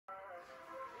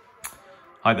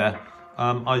Hi there.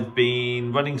 I've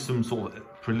been running some sort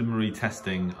of preliminary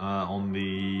testing on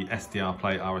the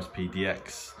SDRPlay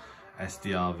RSPdx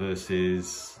SDR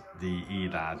versus the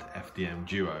Elad FDM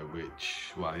DUO,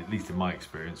 which, well, at least in my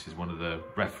experience, is one of the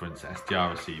reference SDR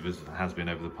receivers and has been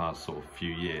over the past sort of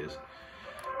few years.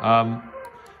 I've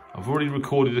already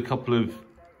recorded a couple of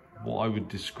what I would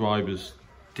describe as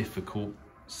difficult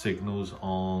signals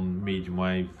on medium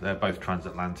wave. They're both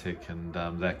transatlantic and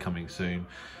they're coming soon.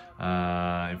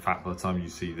 In fact, by the time you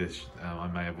see this, I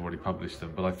may have already published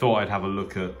them, but I thought I'd have a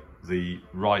look at the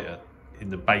in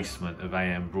the basement of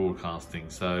AM broadcasting.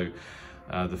 So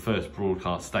the first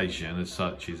broadcast station as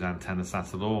such is Antenna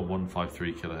Satellor,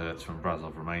 153 kilohertz from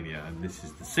Brasov, Romania, and this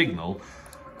is the signal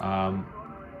on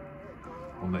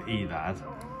the Elad.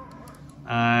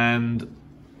 And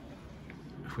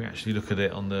if we actually look at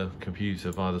it on the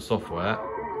computer via the software,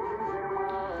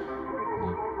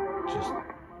 we'll just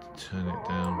turn it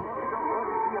down.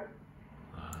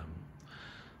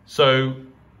 So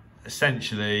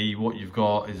essentially what you've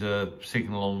got is a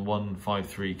signal on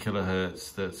 153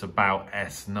 kilohertz that's about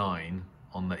S9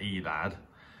 on the Elad,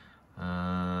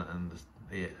 and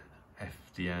the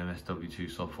FDM SW2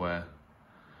 software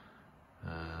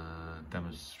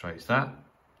demonstrates that.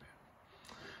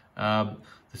 The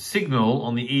signal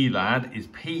on the Elad is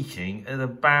peaking at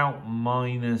about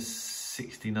minus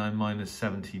 69, minus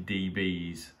 70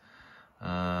 dBs,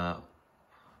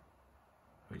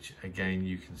 which again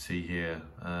you can see here,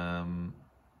 and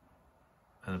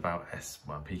about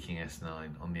peaking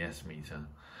S9 on the S meter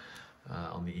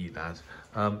on the Elad.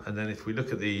 And then if we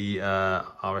look at the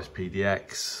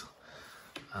RSPdx,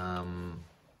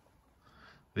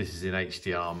 this is in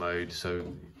HDR mode. So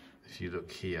if you look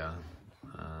here,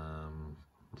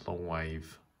 long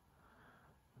wave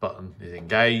button is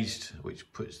engaged,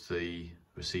 which puts the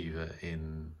receiver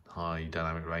in high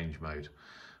dynamic range mode,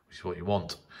 which is what you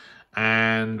want.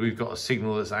 And we've got a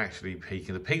signal that's actually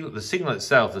peaking. The signal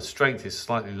itself, the strength is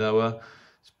slightly lower.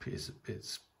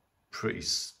 It's pretty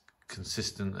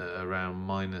consistent at around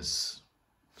minus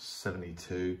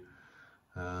 72.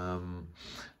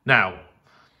 Now,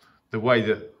 the way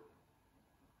that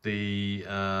the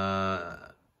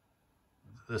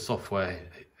software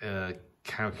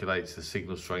calculates the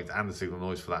signal strength and the signal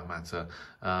noise, for that matter,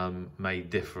 may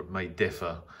differ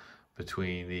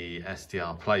between the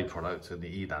SDRPlay product and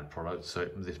the Elad product. So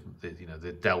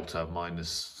the delta minus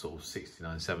sort of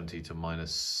 69, 70 to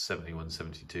minus 71,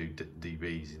 72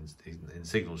 dBs in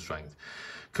signal strength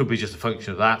could be just a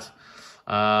function of that.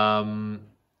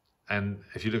 And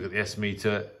if you look at the S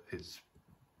meter, it's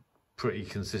pretty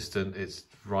consistent. It's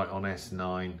right on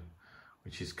S9,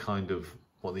 which is kind of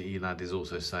what the Elad is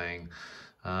also saying.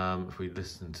 If we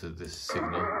listen to this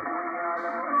signal,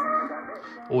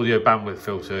 audio bandwidth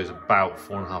filter is about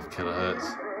 4.5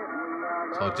 kilohertz.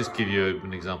 So I'll just give you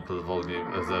an example of the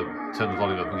volume turn the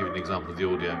volume up and give you an example of the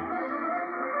audio.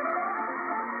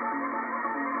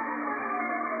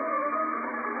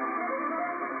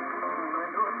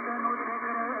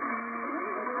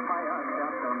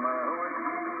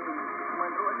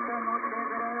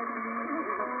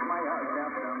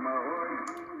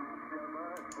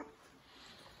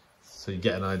 So you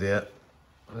get an idea.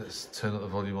 Let's turn up the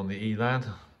volume on the Elad.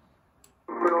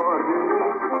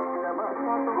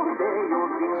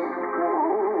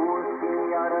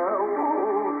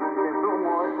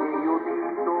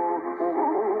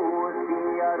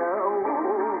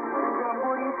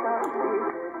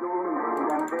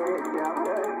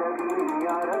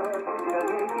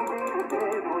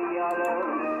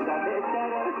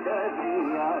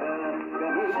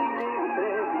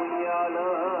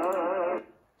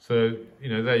 So,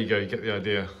 there you go, you get the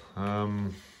idea.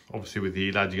 Obviously with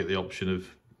the Elad you get the option of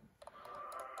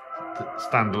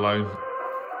standalone.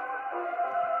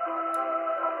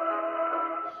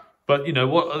 But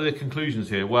what are the conclusions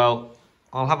here? Well,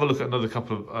 I'll have a look at another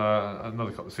couple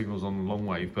of signals on long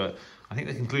wave, but I think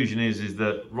the conclusion is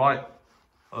that right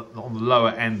on the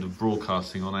lower end of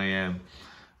broadcasting on AM,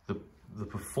 the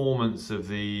performance of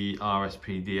the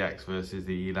RSPdx versus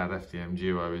the Elad FDM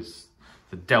DUO is,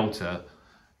 the delta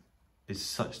is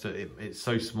such that it's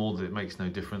so small that it makes no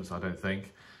difference, I don't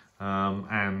think.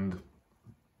 And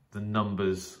the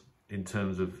numbers in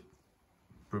terms of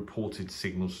reported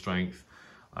signal strength,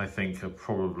 I think, are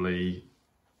probably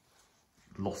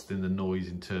lost in the noise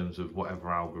in terms of whatever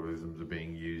algorithms are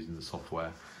being used in the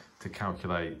software to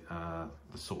calculate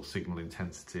the sort of signal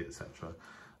intensity, etc.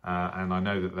 And I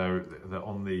know that that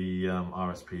on the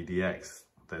RSPdx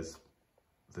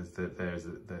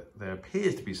there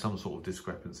appears to be some sort of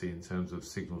discrepancy in terms of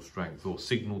signal strength or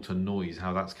signal to noise,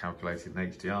 how that's calculated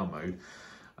in HDR mode,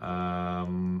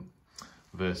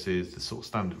 versus the sort of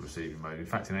standard receiving mode. In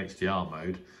fact, in HDR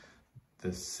mode,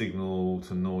 the signal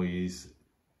to noise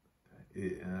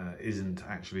isn't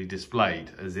actually displayed,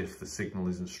 as if the signal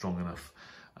isn't strong enough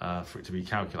for it to be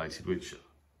calculated, which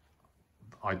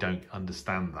I don't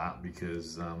understand that,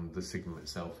 because the signal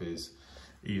itself is,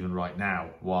 even right now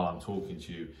while I'm talking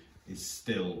to you, is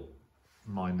still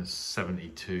minus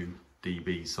 72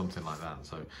 dB, something like that.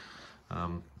 So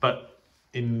but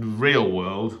in the real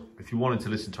world, if you wanted to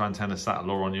listen to antenna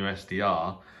satellite on your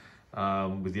SDR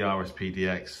with the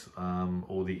RSPdx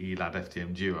or the Elad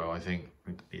FDM DUO, I think,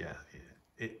 yeah,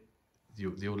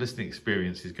 your listening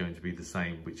experience is going to be the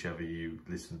same whichever you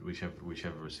listen,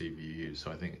 whichever receiver you use.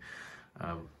 So I think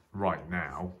right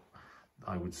now,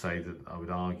 I would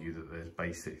argue that there's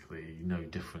basically no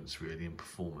difference really in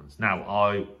performance. Now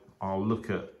I'll look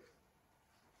at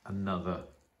another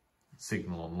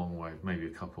signal on longwave, maybe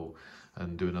a couple,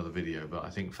 and do another video. But I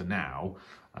think for now,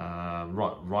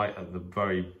 right at the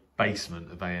very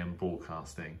basement of AM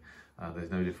broadcasting,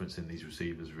 there's no difference in these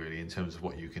receivers really in terms of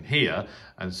what you can hear.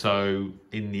 And so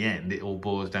in the end, it all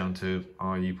boils down to,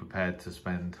 are you prepared to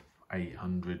spend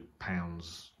 £800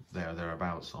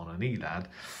 thereabouts on an Elad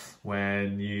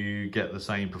when you get the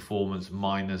same performance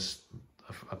minus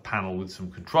a panel with some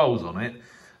controls on it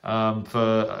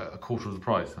for a quarter of the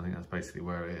price? I think that's basically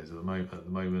where it is at the moment. At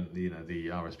the moment, you know, the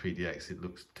RSPdx, it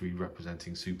looks to be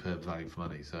representing superb value for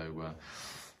money. So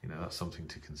you know, that's something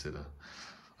to consider.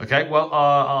 Okay, well,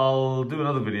 I'll do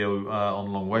another video on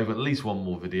longwave, at least one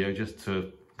more video, just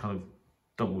to kind of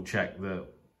double check that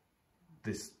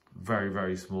this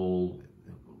very small,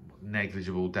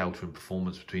 negligible delta in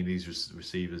performance between these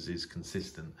receivers is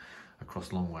consistent across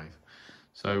longwave.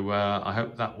 So I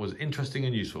hope that was interesting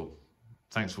and useful.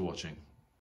 Thanks for watching.